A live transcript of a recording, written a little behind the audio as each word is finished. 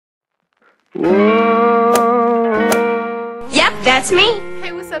Yep, that's me.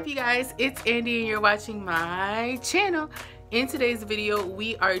 Hey, what's up you guys? It's Andy and you're watching my channel. In today's video,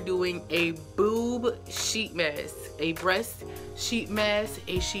 we are doing a boob sheet mask, a breast sheet mask,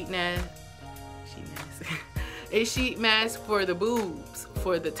 a sheet mask, a sheet mask for the boobs,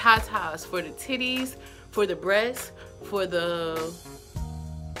 for the tatas, for the titties, for the breasts, for the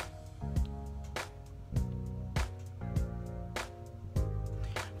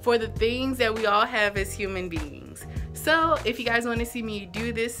things that we all have as human beings. So if you guys want to see me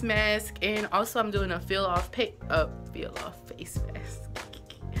do this mask, and also I'm doing a peel off face mask.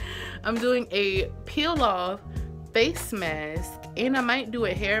 I'm doing a peel off face mask, and I might do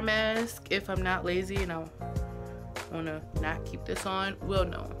a hair mask if I'm not lazy and I want to not keep this on. We'll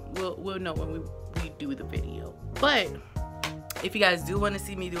know. We'll know when we do the video. But if you guys do want to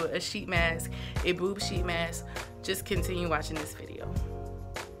see me do a sheet mask, a boob sheet mask, just continue watching this video.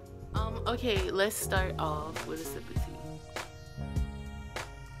 Okay, let's start off with a sip of tea.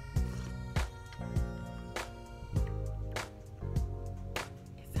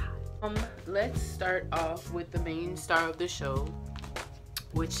 It's hot. Let's start off with the main star of the show,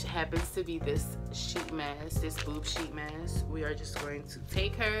 which happens to be this sheet mask, this boob sheet mask. We are just going to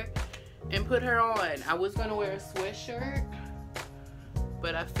take her and put her on. I was gonna wear a sweatshirt,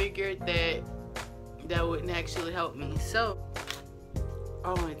 but I figured that wouldn't actually help me. So,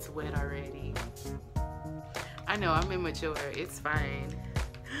 oh, it's wet already. I know, I'm immature. It's fine.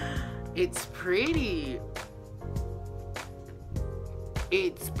 It's pretty.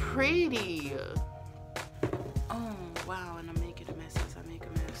 It's pretty. Oh, wow, and I'm making a mess as I make a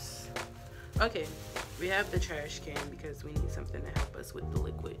mess. Okay, we have the trash can because we need something to help us with the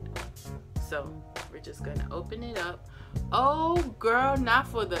liquid. So, we're just gonna open it up. Oh, girl, not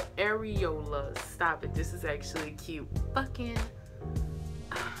for the areola. Stop it. This is actually cute. Fucking...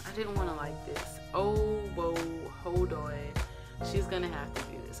 I didn't want to like this. Oh, whoa, hold on. She's gonna have to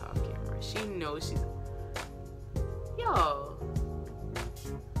do this off camera. She knows she's... Yo.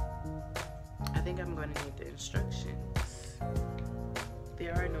 I think I'm gonna need the instructions.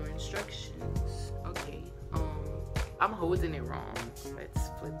 There are no instructions. Okay. I'm holding it wrong. Let's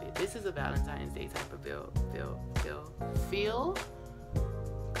flip it. This is a Valentine's Day type of feel.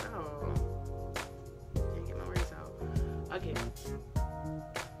 Oh. Can't get my words out. Okay.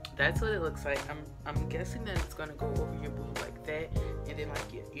 That's what it looks like. I'm guessing that it's gonna go over your boob like that, and then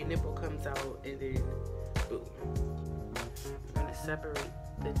like your nipple comes out, and then boom. I'm gonna separate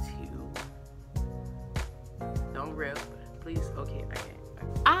the two. Don't rip, please. Okay, I can't.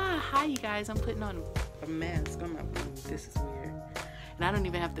 Hi you guys. I'm putting on a mask on my boob. This is weird, and I don't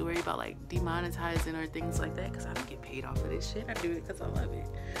even have to worry about like demonetizing or things like that because I don't get paid off of this shit. I do it because I love it.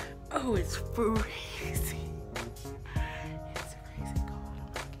 Oh, it's freezing.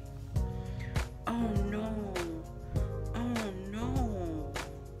 Oh no. Oh no.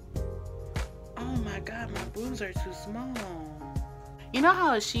 Oh my god, my boobs are too small. You know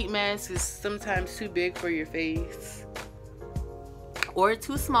how a sheet mask is sometimes too big for your face? Or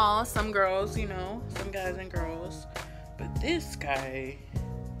too small. Some girls, you know, some guys and girls. But this guy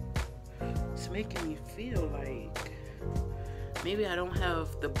is making me feel like maybe I don't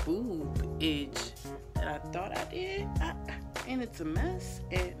have the boob edge that I thought I did. And it's a mess.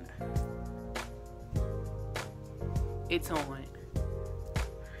 And it's on.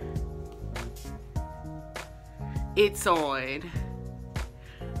 It's on.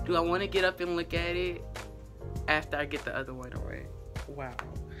 Do I want to get up and look at it after I get the other one on? Wow.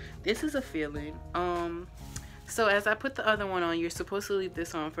 This is a feeling. So as I put the other one on, you're supposed to leave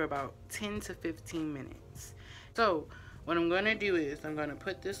this on for about 10 to 15 minutes. So what I'm going to do is I'm going to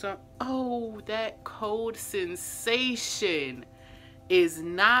put this on. Oh, that cold sensation is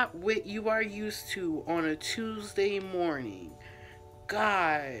not what you are used to on a Tuesday morning.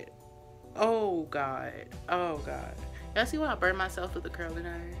 God. Oh God. Oh God. Y'all see when I burn myself with the curling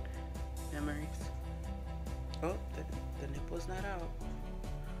iron? Memories. Oh, the nipple's not out.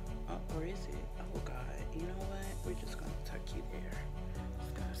 Oh, or is it? Oh God. You know what? We're just gonna tuck you there.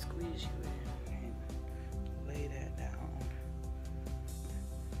 Just gonna squeeze you in and lay that down.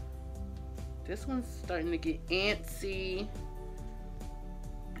 This one's starting to get antsy.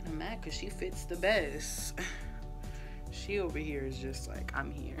 I'm mad because she fits the best. She over here is just like,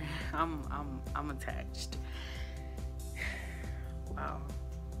 I'm here. I'm attached. Wow.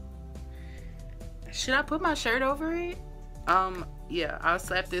 Should I put my shirt over it? Yeah, I'll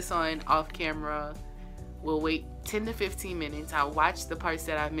slap this on off camera. We'll wait 10 to 15 minutes. I'll watch the parts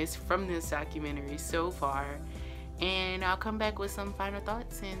that I missed from this documentary so far, and I'll come back with some final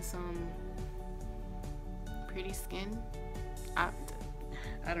thoughts and some pretty skin.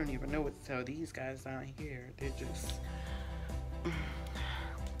 I don't even know what to tell these guys down here. They're just...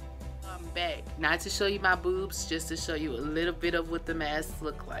 I'm back. Not to show you my boobs, just to show you a little bit of what the masks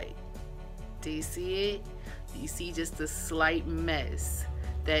look like. Do you see it? Do you see just a slight mess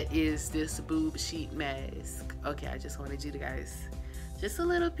that is this boob sheet mask? Okay, I just wanted you guys just a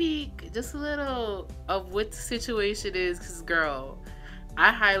little peek, just a little of what the situation is, because girl,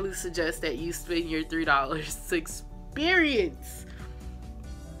 I highly suggest that you spend your $3 to experience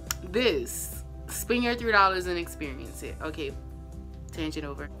this. Spend your $3 and experience it. Okay, tangent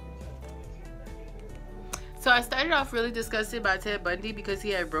over. So I started off really disgusted by Ted Bundy because he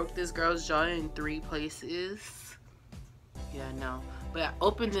had broke this girl's jaw in 3 places. Yeah, no. But I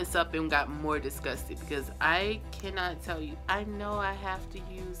opened this up and got more disgusted because I cannot tell you. I know I have to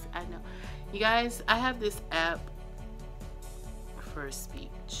use, I know. You guys, I have this app for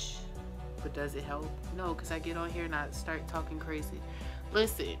speech. But does it help? No, because I get on here and I start talking crazy.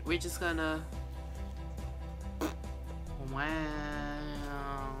 Listen, we're just gonna...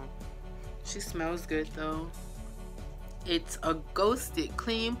 Wow. She smells good though. It's a ghosted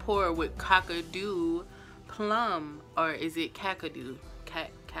clean pour with cockadoo plum, or is it kakadoo?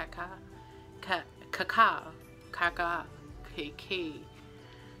 Caca. KK.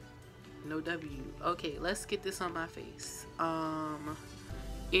 No W. Okay, let's get this on my face.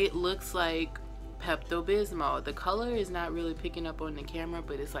 It looks like Pepto-Bismol. The color is not really picking up on the camera,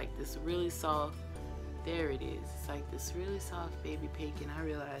 but it's like this really soft. There it is. It's like this really soft baby pink, and I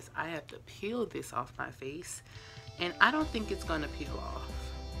realize I have to peel this off my face, and I don't think it's gonna peel off.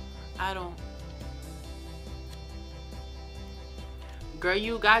 I don't. Girl,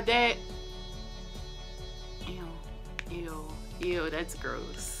 you got that? Ew, ew, ew, that's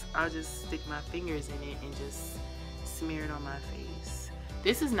gross. I'll just stick my fingers in it and just smear it on my face.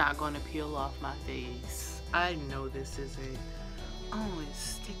 This is not gonna peel off my face. I know this isn't. Oh, it's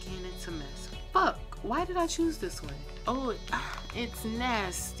sticky and it's a mess. Fuck, why did I choose this one? Oh, it's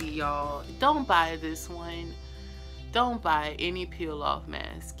nasty, y'all. Don't buy this one. Don't buy any peel off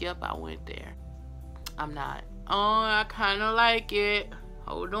mask. Yep, I went there. I'm not. Oh, I kind of like it.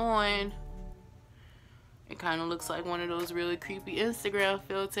 Hold on. It kind of looks like one of those really creepy Instagram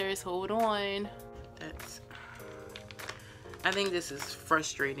filters. Hold on. I think this is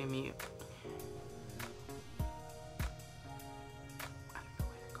frustrating me.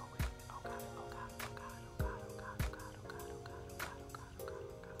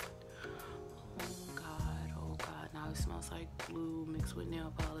 Glue mixed with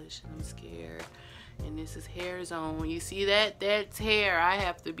nail polish, and I'm scared. And this is hair zone. You see that? That's hair. I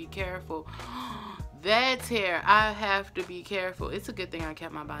have to be careful. That's hair. I have to be careful. It's a good thing I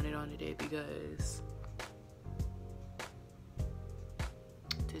kept my bonnet on today because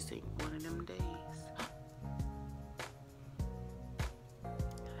this ain't one of them days.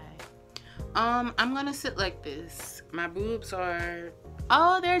 Okay. I'm gonna sit like this. My boobs are,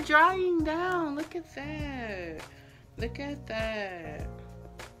 oh, they're drying down. Look at that. Look at that.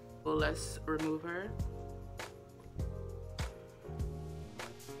 Well, let's remove her.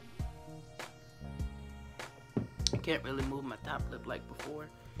 I can't really move my top lip like before.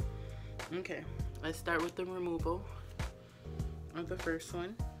 Okay, let's start with the removal of the first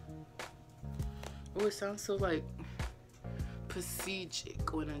one. Oh, it sounds so like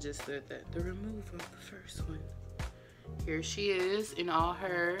procedurial when I just said that. The removal of the first one. Here she is in all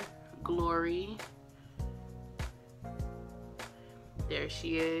her glory. There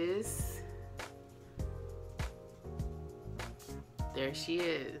she is. There she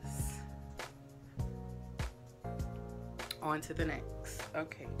is. On to the next.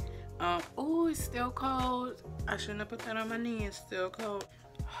 Okay. Oh, it's still cold. I shouldn't have put that on my knee. It's still cold.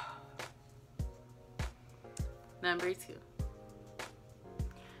 Number 2.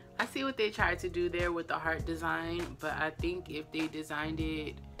 I see what they tried to do there with the heart design, but I think if they designed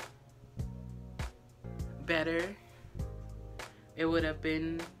it better, it would have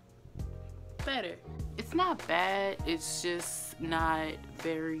been better. It's not bad, it's just not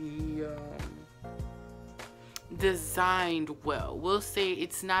very designed well. We'll say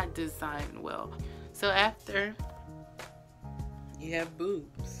it's not designed well. So after, you have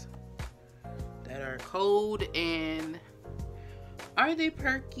boobs that are cold, and are they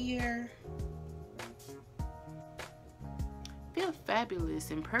perkier? Feel fabulous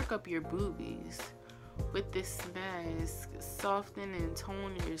and perk up your boobies with this mask. Soften and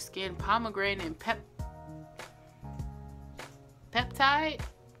tone your skin. Pomegranate and peptide?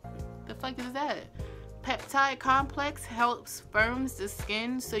 The fuck is that? Peptide complex helps firms the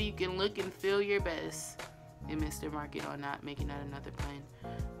skin so you can look and feel your best. They missed their market on not making that another plan.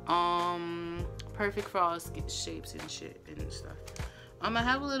 Perfect for all skin shapes and shit and stuff. I'm gonna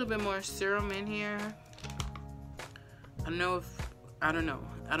have a little bit more serum in here. I don't know.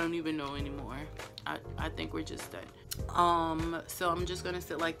 I don't even know anymore. I think we're just done. So I'm just gonna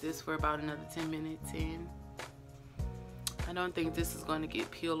sit like this for about another 10 minutes, and I don't think this is gonna get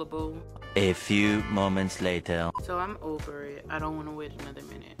peelable. A few moments later. So I'm over it. I don't want to wait another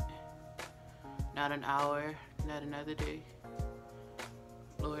minute. Not an hour. Not another day.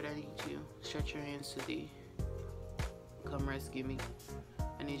 Lord, I need you. Stretch your hands to thee. Come rescue me.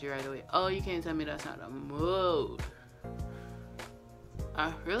 I need you right away. Oh, you can't tell me that's not a mood.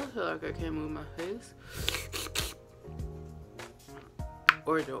 I really feel like I can't move my face.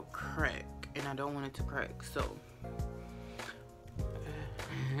 Or it'll crack. And I don't want it to crack. So.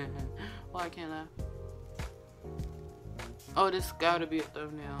 Why can't I? Oh, this gotta be a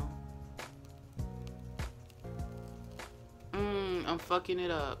thumbnail. I'm fucking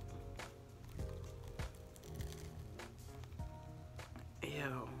it up.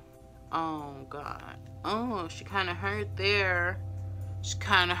 Ew. Oh, God. Oh, she kind of hurt there. She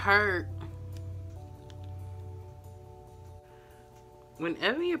kind of hurt.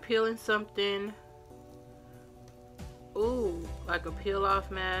 Whenever you're peeling something, ooh, like a peel off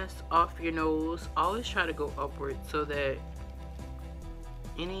mask off your nose, always try to go upward so that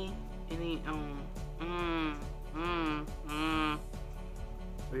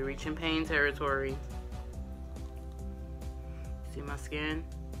we're reaching pain territory. See my skin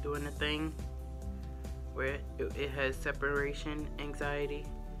doing the thing where it has separation anxiety.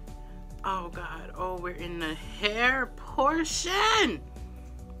 Oh God, oh, we're in the hair portion.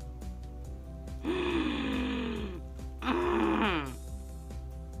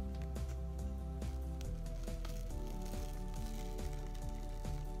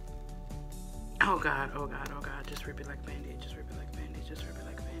 Oh God, oh God, oh God. Just rip it like a Band-Aid. Just rip it like a Band-Aid. Just rip it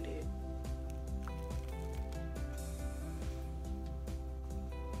like a Band-Aid.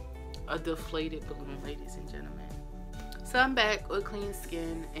 A deflated balloon, ladies and gentlemen. So I'm back with clean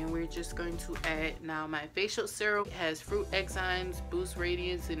skin, and we're just going to add now my facial serum. It has fruit enzymes, boosts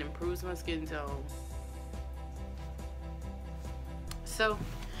radiance, and improves my skin tone. So,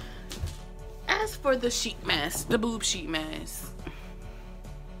 as for the sheet mask, the boob sheet mask.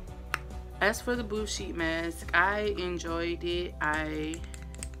 As for the boob sheet mask, I enjoyed it. I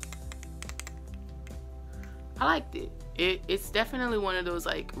liked it. It's definitely one of those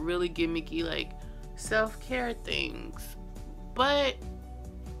like really gimmicky like self-care things, but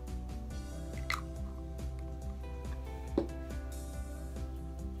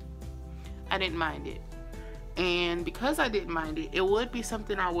I didn't mind it. And because I didn't mind it, it would be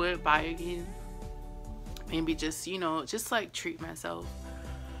something I would buy again. Maybe just, you know, just like treat myself.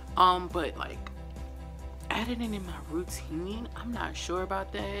 But like adding it in my routine, I'm not sure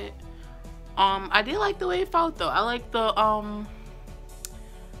about that. I did like the way it felt though. I like the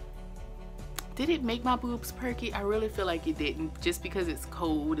did it make my boobs perky? I really feel like it didn't, just because it's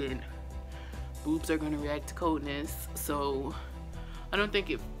cold and boobs are gonna react to coldness. So I don't think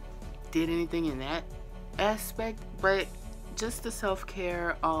it did anything in that aspect, but just the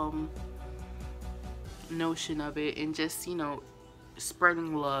self-care notion of it, and just, you know,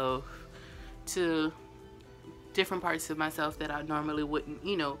 spreading love to different parts of myself that I normally wouldn't,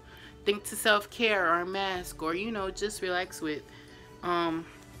 you know, think to self-care or mask or, you know, just relax with. I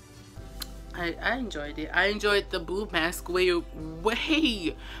enjoyed it. I enjoyed the boob mask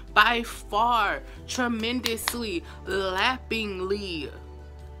way by far, tremendously, lappingly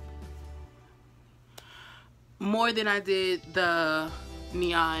more than I did the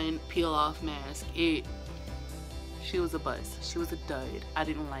neon peel off mask. She was a buzz. She was a dud. I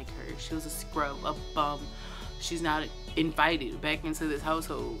didn't like her. She was a scrub, a bum. She's not invited back into this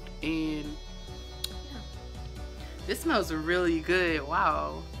household. And yeah. This smells really good.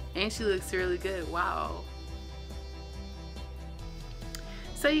 Wow. And she looks really good. Wow.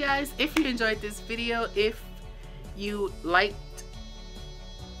 So you guys, if you enjoyed this video, if you liked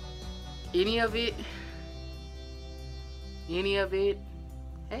any of it,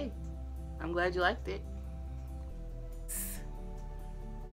 hey, I'm glad you liked it.